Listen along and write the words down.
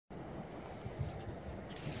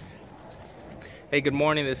Hey, good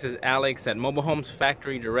morning. This is Alex at Mobile Homes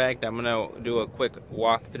Factory Direct. I'm gonna do a quick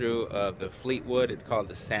walkthrough of the Fleetwood. It's called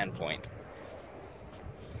the Sandpointe.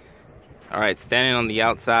 All right, standing on the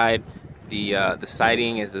outside, the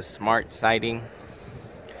siding is a smart siding,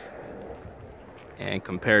 and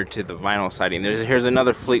compared to the vinyl siding, here's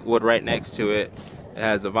another Fleetwood right next to it. It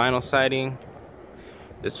has a vinyl siding.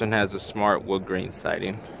 This one has a smart wood grain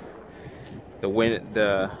siding. The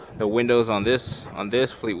windows on this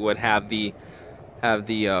Fleetwood have the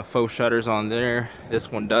faux shutters on there.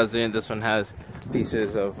 This one doesn't. This one has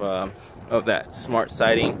pieces of that smart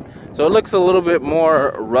siding, so it looks a little bit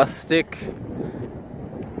more rustic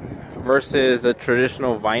versus the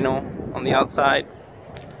traditional vinyl on the outside.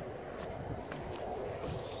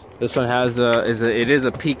 This one has it is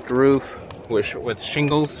a peaked roof with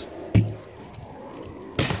shingles.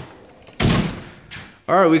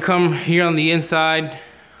 All right, we come here on the inside.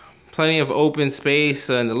 Plenty of open space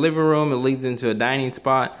in the living room. It leads into a dining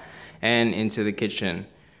spot and into the kitchen.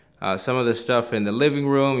 Some of the stuff in the living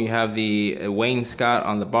room, you have the wainscot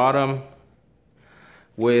on the bottom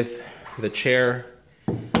with the chair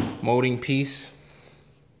molding piece.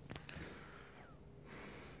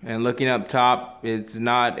 And looking up top, it's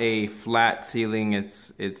not a flat ceiling.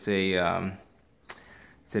 It's an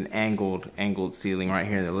angled ceiling right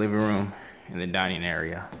here in the living room in the dining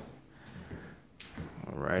area.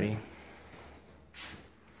 Alrighty.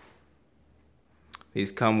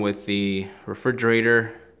 These come with the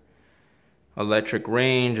refrigerator, electric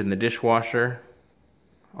range, and the dishwasher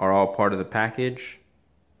are all part of the package.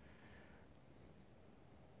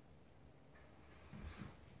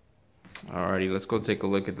 Alrighty, let's go take a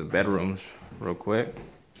look at the bedrooms real quick.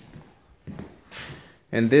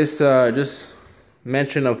 And this just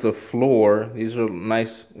mention of the floor, these are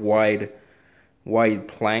nice wide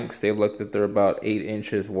planks. They look that they're about 8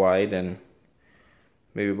 inches wide and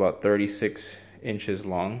maybe about 36 inches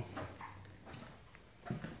long.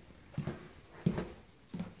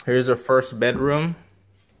 Here's our first bedroom.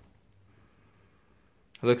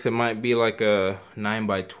 It looks, it might be like a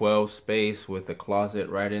 9x12 space with a closet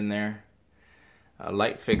right in there. A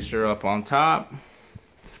light fixture up on top.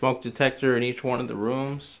 Smoke detector in each one of the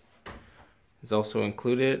rooms is also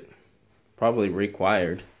included, probably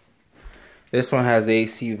required. This one has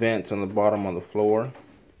AC vents on the bottom of the floor.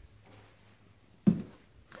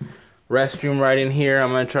 Restroom right in here. I'm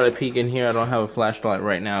gonna try to peek in here. I don't have a flashlight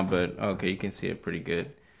right now, but okay, you can see it pretty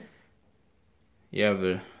good. You have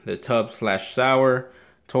the tub slash shower,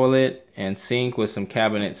 toilet, and sink with some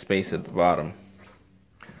cabinet space at the bottom.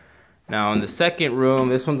 Now in the second room,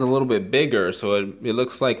 this one's a little bit bigger, so it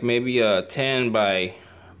looks like maybe a 10 by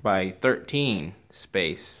 13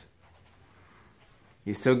 space.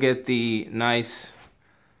 You still get the nice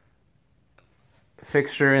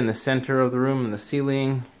fixture in the center of the room in the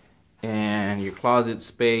ceiling and your closet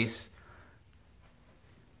space.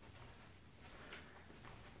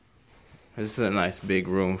 This is a nice big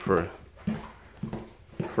room for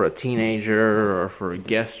a teenager or for a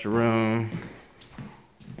guest room.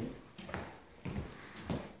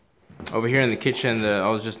 Over here in the kitchen, I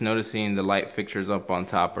was just noticing the light fixtures up on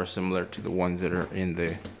top are similar to the ones that are in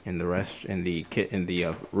the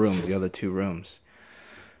rooms, the other two rooms.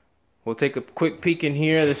 We'll take a quick peek in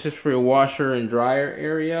here. This is for your washer and dryer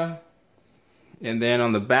area. And then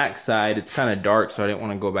on the back side, it's kind of dark, so I didn't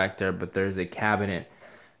want to go back there, but there's a cabinet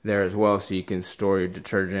there as well, so you can store your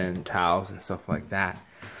detergent and towels and stuff like that.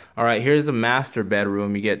 All right, here's the master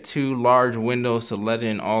bedroom. You get 2 large windows to let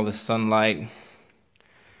in all the sunlight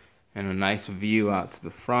and a nice view out to the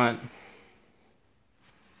front.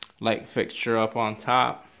 Light fixture up on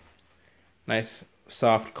top. Nice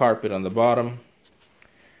soft carpet on the bottom.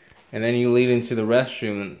 And then you lead into the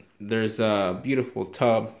restroom. There's a beautiful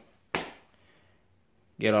tub.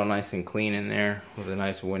 Get all nice and clean in there with a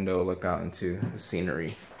nice window, look out into the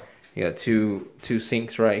scenery. You got two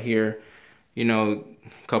sinks right here. You know,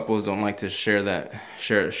 couples don't like to share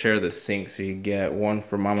the sink, so you get one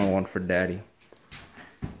for mama, one for daddy.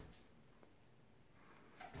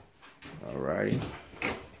 Alrighty.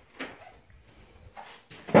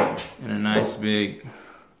 And a nice big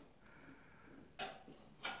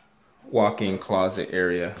walk-in closet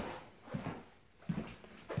area.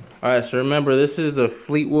 Alright, so remember, this is the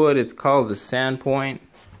Fleetwood. It's called the Sandpointe.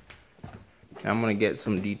 I'm going to get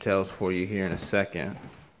some details for you here in a second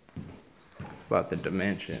about the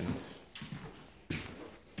dimensions.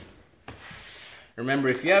 Remember,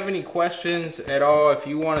 if you have any questions at all, if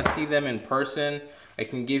you want to see them in person, I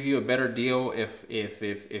can give you a better deal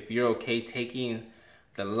if you're okay taking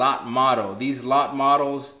the lot model. These lot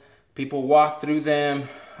models, people walk through them.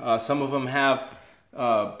 Some of them have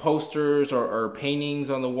posters or paintings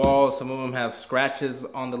on the walls. Some of them have scratches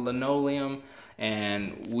on the linoleum,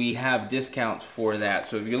 and we have discounts for that.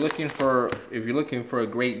 So if you're looking for a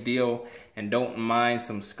great deal and don't mind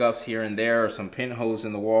some scuffs here and there or some pinholes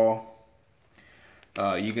in the wall,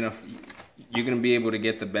 you're gonna be able to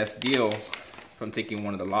get the best deal from taking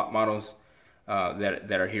one of the lot models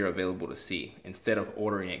that are here available to see, instead of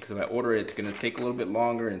ordering it. Because if I order it, it's gonna take a little bit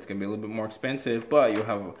longer and it's gonna be a little bit more expensive, but you'll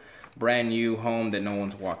have a brand new home that no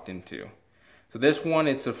one's walked into. So this one,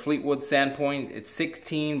 it's a Fleetwood Sandpointe. It's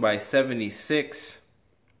 16 by 76.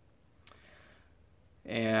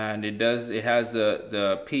 And it has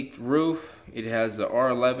the peaked roof. It has the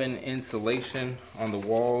R11 insulation on the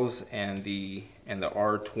walls and the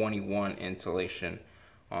R21 insulation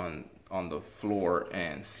on the floor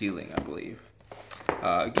and ceiling, I believe.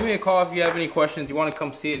 Give me a call if you have any questions. You want to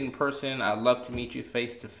come see it in person. I'd love to meet you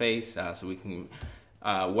face to face, so we can.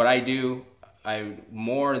 What I do, I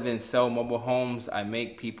more than sell mobile homes, I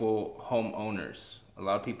make people homeowners. A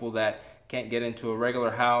lot of people that can't get into a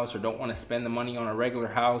regular house or don't want to spend the money on a regular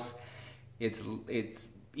house, it's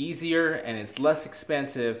easier and it's less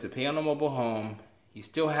expensive to pay on a mobile home. You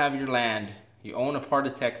still have your land, you own a part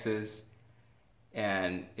of Texas,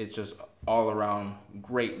 and it's just all around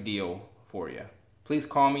great deal for you. Please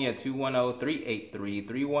call me at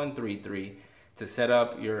 210-383-3133 to set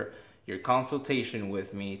up your consultation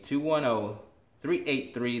with me.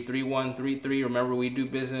 210-383-3133. Remember, we do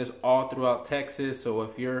business all throughout Texas, so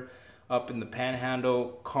if you're up in the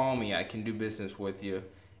Panhandle, call me. I can do business with you,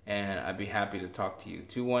 and I'd be happy to talk to you.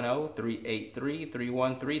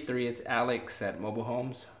 210-383-3133. It's Alex at Mobile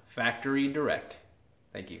Homes Factory Direct.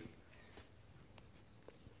 Thank you.